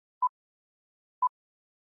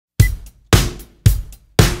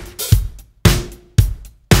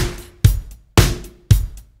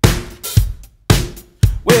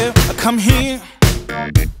Come here.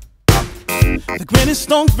 The greatest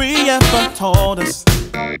story ever told us.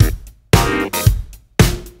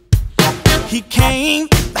 He came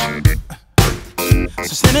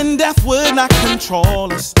so sin and death would not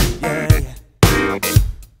control us.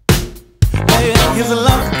 His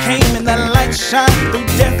love came and that light shine through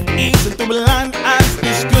deaf ears and through blind eyes.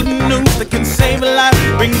 It's good news that can save a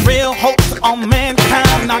life, bring real hope to all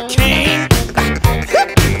mankind. I came.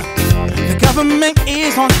 The government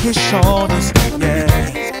is on his shoulders.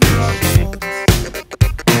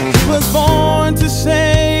 He was born to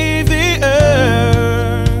save the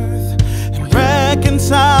earth and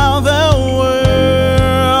reconcile the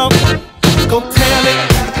world. Go tell it.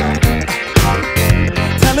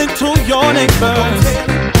 Tell it to your neighbors.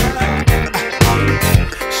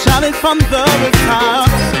 Shout it from the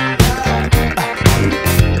rooftops.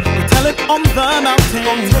 Tell it on the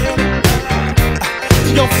mountain. To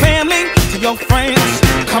your family, to your friends,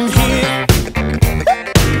 come here.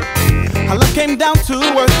 Allah came down to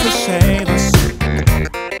earth to save us.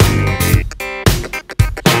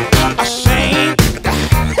 Ashamed,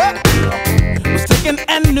 was taken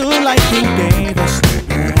and new life he gave us.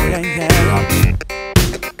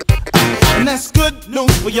 And that's good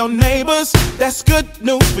news for your neighbors. That's good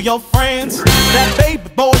news for your friends. That baby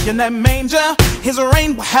boy in that manger, his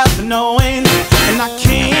reign will have no end. And our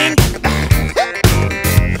king,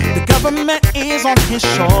 the government is on his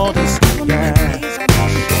shoulders.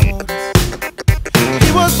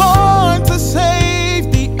 He was born to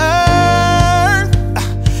save the earth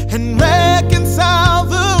and reconcile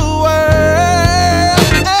the world.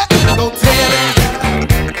 Go tell it.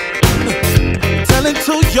 Tell it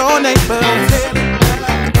to your neighbors.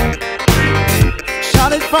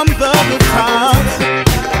 Shout it from the rooftops.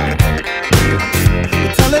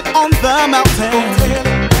 Tell it on the mountain.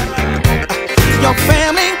 To your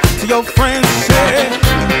family, to your friends.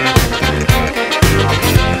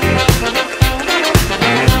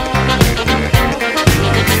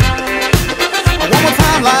 One more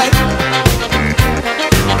time, like.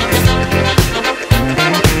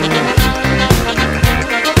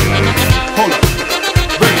 Hold up.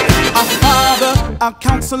 Our Father, our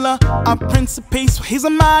Counselor, our Prince of Peace, He's a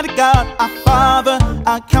mighty God. Our Father,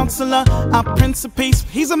 our Counselor, our Prince of Peace,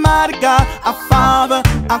 He's a mighty God. Our Father,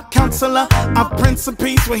 our Counselor, our Prince of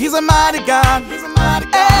Peace, He's a mighty God.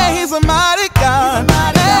 Hey, He's a mighty God.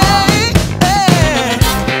 Hey.